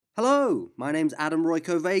Hello, my name's Adam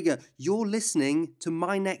Royko Vega. You're listening to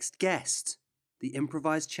My Next Guest, the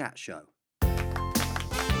improvised chat show.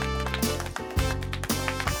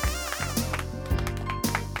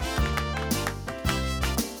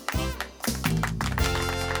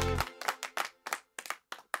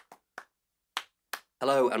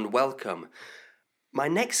 Hello and welcome. My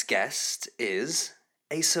next guest is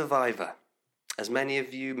a survivor. As many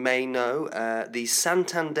of you may know, the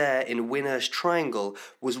Santander in Winner's Triangle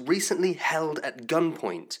was recently held at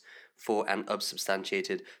gunpoint for an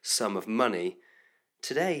unsubstantiated sum of money.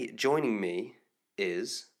 Today, joining me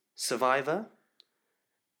is survivor,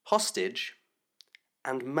 hostage,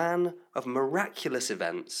 and man of miraculous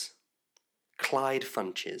events, Clyde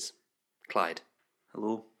Funches. Clyde.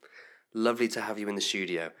 Hello. Lovely to have you in the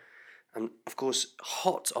studio. And of course,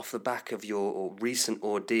 hot off the back of your recent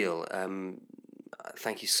ordeal,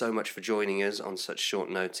 thank you so much for joining us on such short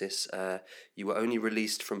notice. You were only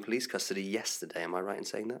released from police custody yesterday, am I right in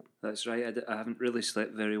saying that? That's right, I haven't really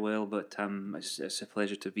slept very well, but it's a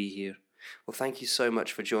pleasure to be here. Well, thank you so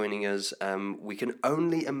much for joining us. We can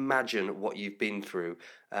only imagine what you've been through.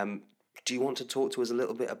 Do you want to talk to us a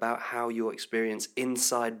little bit about how your experience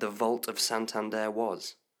inside the vault of Santander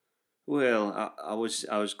was? Well, I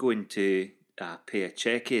was going to pay a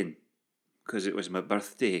check in because it was my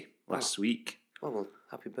birthday last week. Oh, well,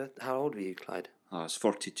 happy birthday. How old were you, Clyde? I was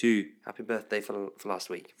 42. Happy birthday for last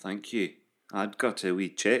week. Thank you. I'd got a wee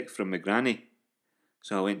check from my granny,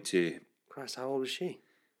 so I went to... Christ, how old was she?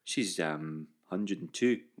 She's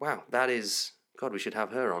 102. Wow, that is... God, we should have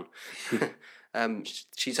her on.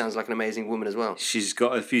 She sounds like an amazing woman as well. She's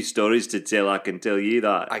got a few stories to tell, I can tell you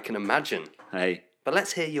that. I can imagine. Aye. But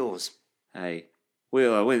let's hear yours. Aye.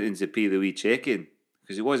 Well, I went in to pay the wee check in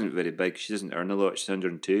because it wasn't very big. She doesn't earn a lot. She's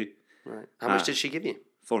 102. Right. How much did she give you?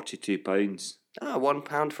 £42. Ah,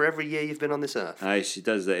 £1 for every year you've been on this earth. Aye, she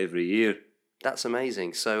does that every year. That's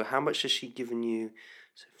amazing. So how much has she given you?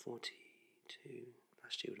 So 42.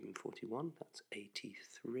 Last year would have been 41. That's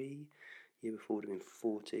 83. Year before would have been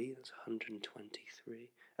 40. That's 123.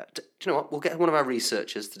 Do you know what? We'll get one of our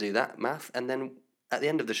researchers to do that math, and then at the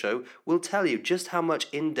end of the show, we'll tell you just how much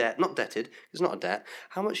in debt, not debted, it's not a debt,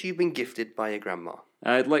 how much you've been gifted by your grandma.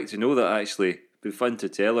 I'd like to know that, actually. It'd be fun to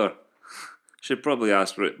tell her. Should probably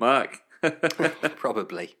ask for it back.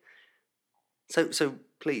 Probably. So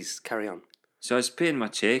please, carry on. So I was paying my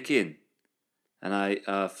check in, and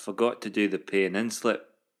I forgot to do the paying in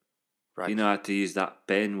slip. Right. You know, I had to use that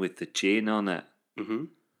pen with the chain on it. Mm-hmm.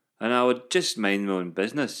 And I would just mind my own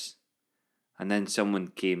business. And then someone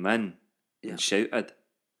came in and shouted.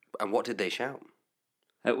 And what did they shout?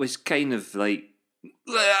 It was kind of like,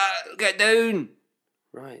 get down!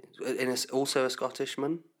 Right. Also a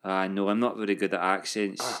Scottishman? No, I'm not very good at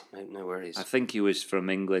accents. Ah, no worries. I think he was from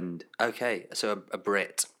England. Okay, so a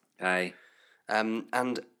Brit. Aye.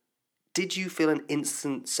 And did you feel an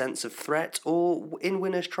instant sense of threat, or in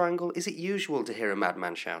Winner's Triangle, is it usual to hear a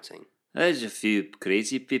madman shouting? There's a few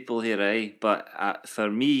crazy people here, aye, but for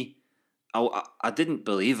me, I didn't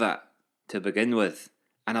believe it to begin with.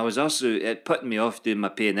 And I was also, it put me off doing my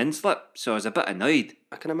paying in slip, so I was a bit annoyed.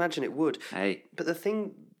 I can imagine it would. Aye. But the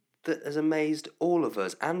thing that has amazed all of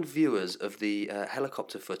us and viewers of the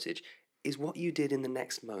helicopter footage is what you did in the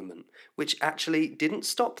next moment, which actually didn't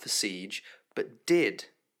stop the siege, but did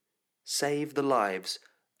save the lives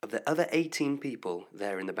of the other 18 people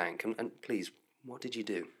there in the bank. And please, what did you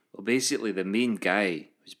do? Well, basically, the main guy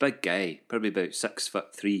was a big guy, probably about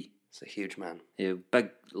 6'3". It's a huge man. A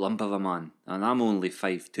big lump of a man, and I'm only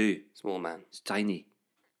 5'2". Small man. It's tiny.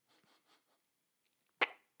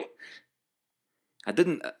 I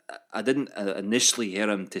didn't initially hear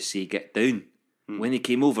him to say get down. When he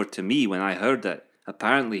came over to me, when I heard it,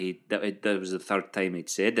 apparently that was the third time he'd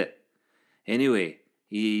said it. Anyway,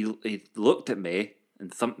 he looked at me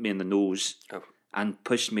and thumped me in the nose and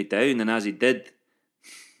pushed me down, and as he did,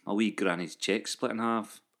 my wee granny's check split in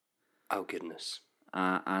half. Oh, goodness.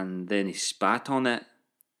 And then he spat on it.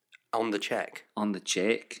 On the check? On the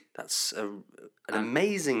check. That's an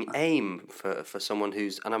amazing aim for someone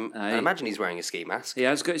who's... And I imagine he's wearing a ski mask.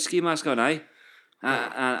 Yeah, he's got a ski mask on, aye.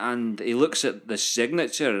 And he looks at the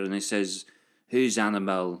signature and he says, "Who's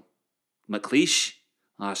Annabelle McLeish?"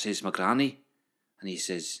 I says, "My granny." And he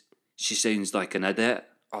says, "She sounds like an idiot."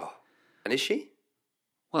 Oh, and is she?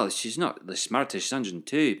 Well, she's not the smartest, she's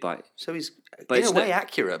 102, but... So he's in a way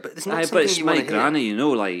accurate, but it's not something but it's you want to hear. my granny, you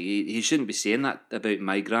know, like, he shouldn't be saying that about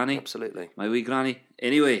my granny. Absolutely. My wee granny.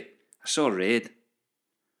 Anyway, I saw red.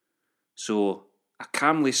 So, I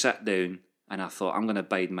calmly sat down and I thought, I'm going to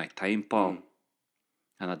bide my time, Paul.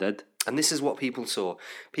 And I did. And this is what people saw.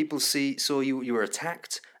 People saw you were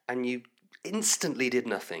attacked and you instantly did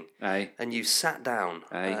nothing. Aye. And you sat down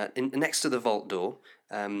Aye. next to the vault door,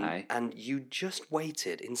 Aye. and you just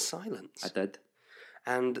waited in silence. I did.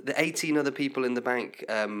 And the 18 other people in the bank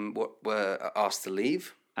were asked to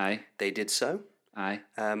leave. Aye. They did so. Aye.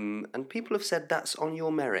 And people have said that's on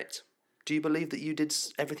your merit. Do you believe that you did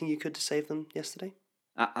everything you could to save them yesterday?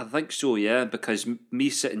 I think so, yeah, because me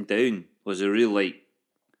sitting down was a real,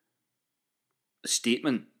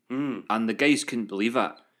 statement. And the guys couldn't believe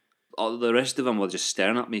it. All the rest of them were just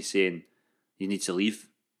staring at me saying, you need to leave.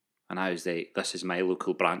 And I was like, this is my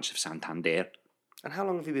local branch of Santander. And how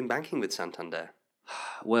long have you been banking with Santander?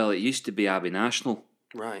 Well, it used to be Abbey National,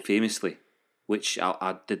 Right. famously, which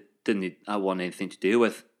I didn't want anything to do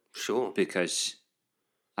with Sure. because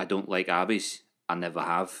I don't like Abbeys. I never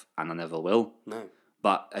have, and I never will. No.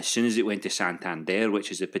 But as soon as it went to Santander,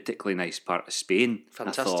 which is a particularly nice part of Spain,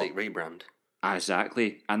 Fantastic rebrand.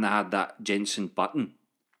 Exactly. And they had that Jensen Button,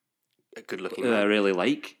 A good looking who I man. really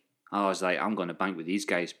like. I was like, I'm going to bank with these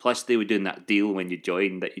guys. Plus, they were doing that deal when you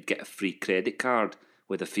joined that you'd get a free credit card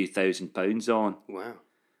with a few £1,000s on. Wow.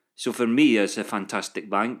 So for me, it's a fantastic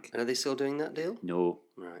bank. And are they still doing that deal? No.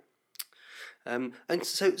 Right. And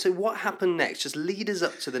so what happened next? Just lead us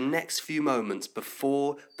up to the next few moments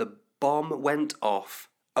before the bomb went off,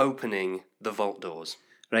 opening the vault doors.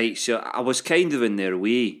 Right, so I was kind of in their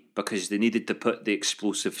way because they needed to put the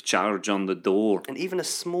explosive charge on the door. And even a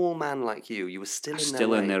small man like you were still in their way.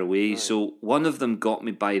 Still in their way. Right. So one of them got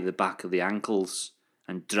me by the back of the ankles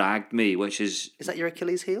and dragged me, which is... Is that your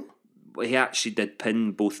Achilles heel? He actually did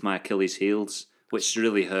pin both my Achilles heels, which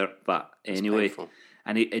really hurt, but anyway. Painful.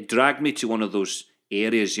 And he dragged me to one of those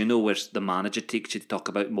areas, where the manager takes you to talk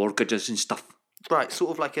about mortgages and stuff. Right, sort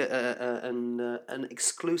of like an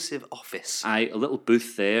exclusive office. Aye, a little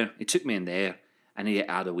booth there. He took me in there and he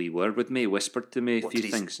had a wee word with me, whispered to me a few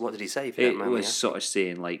things. What did he say? If you don't It mind me was asking? sort of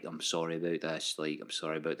saying, I'm sorry about this, I'm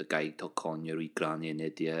sorry about the guy calling your wee granny an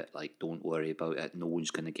idiot, don't worry about it, no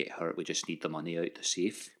one's going to get hurt, we just need the money out the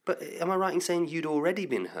safe. But am I right in saying you'd already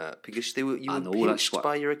been hurt because you were pinched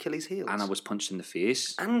by your Achilles heels? And I was punched in the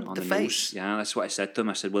face. And on the nose. face. Yeah, that's what I said to him.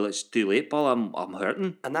 I said, well, it's too late, Paul, I'm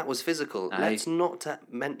hurting. And that was physical. Aye. Let's not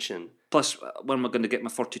mention... Plus, when am I going to get my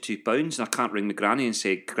 £42? And I can't ring my granny and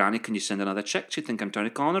say, Granny, can you send another cheque? Do you think I'm trying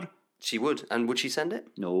to con her? She would. And would she send it?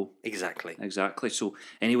 No. Exactly. So,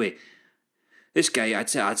 anyway, this guy, I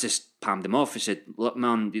just palmed him off. I said, look,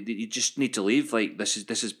 man, you just need to leave. This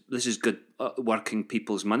is good working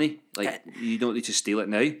people's money. You don't need to steal it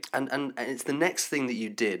now. And it's the next thing that you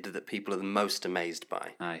did that people are the most amazed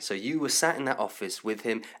by. Aye. So you were sat in that office with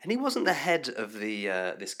him, and he wasn't the head of the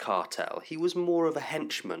this cartel. He was more of a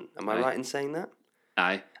henchman. Am I Aye. right in saying that?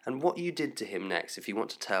 Aye. And what you did to him next, if you want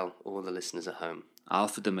to tell all the listeners at home. I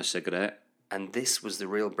offered him a cigarette. And this was the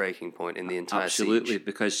real breaking point in the entire Absolutely, siege.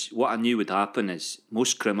 because what I knew would happen is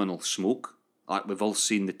most criminals smoke. Like we've all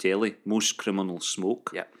seen the telly, most criminals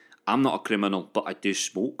smoke. Yeah. I'm not a criminal, but I do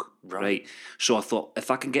smoke. Right. So I thought,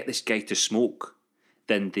 if I can get this guy to smoke,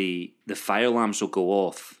 then the fire alarms will go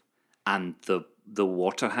off and the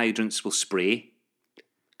water hydrants will spray.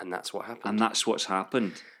 And that's what happened. And that's what's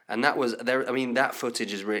happened. And that was there. I mean, that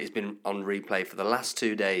footage has been on replay for the last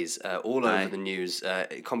 2 days, all Aye. over the news,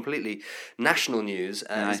 completely national news.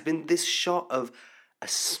 There's been this shot of a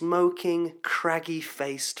smoking,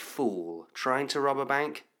 craggy-faced fool trying to rob a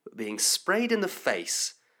bank, being sprayed in the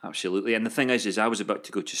face. Absolutely. And the thing is I was about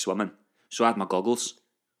to go to swimming, so I had my goggles.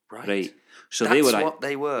 Right. So That's they were what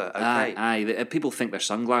they were. Okay. Aye. People think they're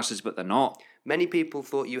sunglasses, but they're not. Many people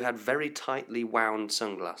thought you had very tightly wound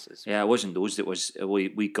sunglasses. Yeah, it wasn't those. It was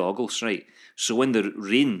wee goggles, right? So when the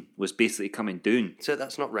rain was basically coming down, So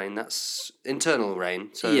that's not rain, that's internal rain.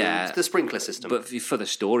 So Yeah. it's the sprinkler system. but for the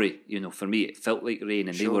story, for me, it felt like rain,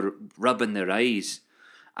 and they Sure. were rubbing their eyes.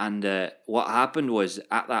 And what happened was,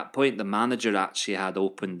 at that point, the manager actually had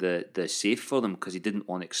opened the safe for them because he didn't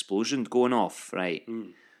want explosions going off, right?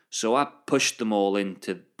 So I pushed them all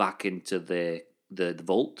back into the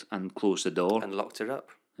vault and closed the door. And locked it up.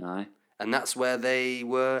 Aye. And that's where they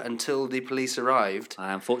were until the police arrived.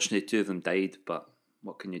 Unfortunately, 2 of them died, but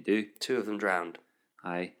what can you do? 2 of them drowned.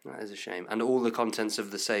 Aye. That is a shame. And all the contents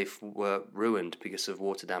of the safe were ruined because of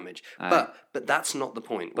water damage. Aye. But that's not the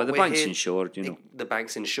point. But the What we're bank's here- insured, The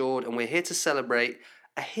bank's insured, and we're here to celebrate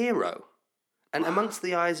a hero. And amongst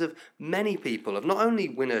the eyes of many people, of not only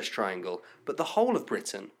Winner's Triangle, but the whole of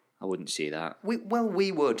Britain, I wouldn't say that. we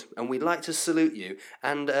would, and we'd like to salute you.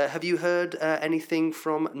 And have you heard anything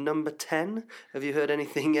from number 10? Have you heard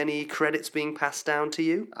any credits being passed down to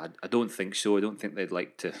you? I don't think so. I don't think they'd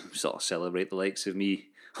like to sort of celebrate the likes of me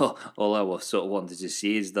All I was sort of wanted to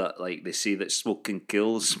say is that, like, they say that smoking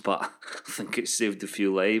kills, but I think it saved a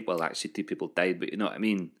few lives. Well, actually, 2 people died, but you know what I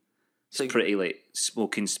mean? So It's pretty, like,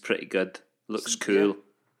 smoking's pretty good. Looks cool. Yeah,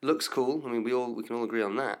 looks cool. I mean, we can all agree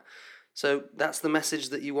on that. So that's the message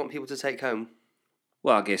that you want people to take home?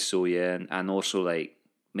 Well, I guess so, yeah. And also, like,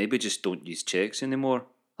 maybe just don't use checks anymore.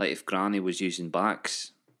 Like, if Granny was using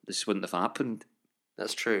backs, this wouldn't have happened.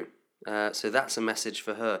 That's true. So that's a message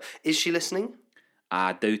for her. Is she listening?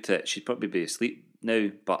 I doubt it. She'd probably be asleep now,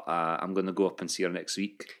 but I'm going to go up and see her next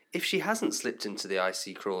week. If she hasn't slipped into the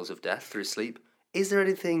icy crawls of death through sleep, is there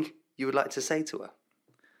anything you would like to say to her?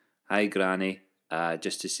 Hi, Granny.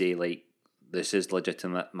 Just to say, like, this is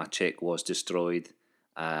legitimate. My cheque was destroyed.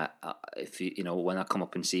 If you know, when I come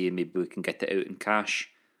up and see you, maybe we can get it out in cash.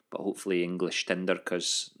 But hopefully English Tinder,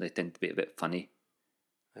 because they tend to be a bit funny.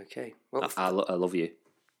 Okay. Well, I love you.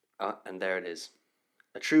 And there it is.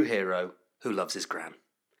 A true hero who loves his gran.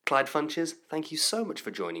 Clyde Funches, thank you so much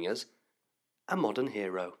for joining us. A modern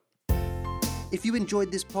hero. If you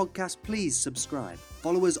enjoyed this podcast, please subscribe.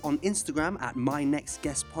 Follow us on Instagram at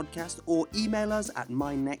mynextguestpodcast or email us at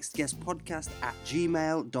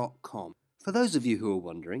mynextguestpodcast@gmail.com. For those of you who are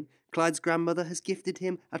wondering, Clyde's grandmother has gifted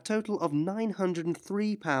him a total of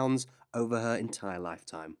 £903 over her entire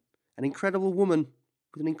lifetime. An incredible woman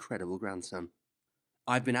with an incredible grandson.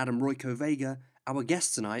 I've been Adam Royko Vega. Our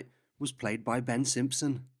guest tonight was played by Ben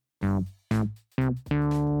Simpson.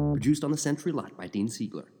 Produced on the Century Light by Dean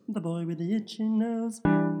Siegler. The boy with the itchy nose.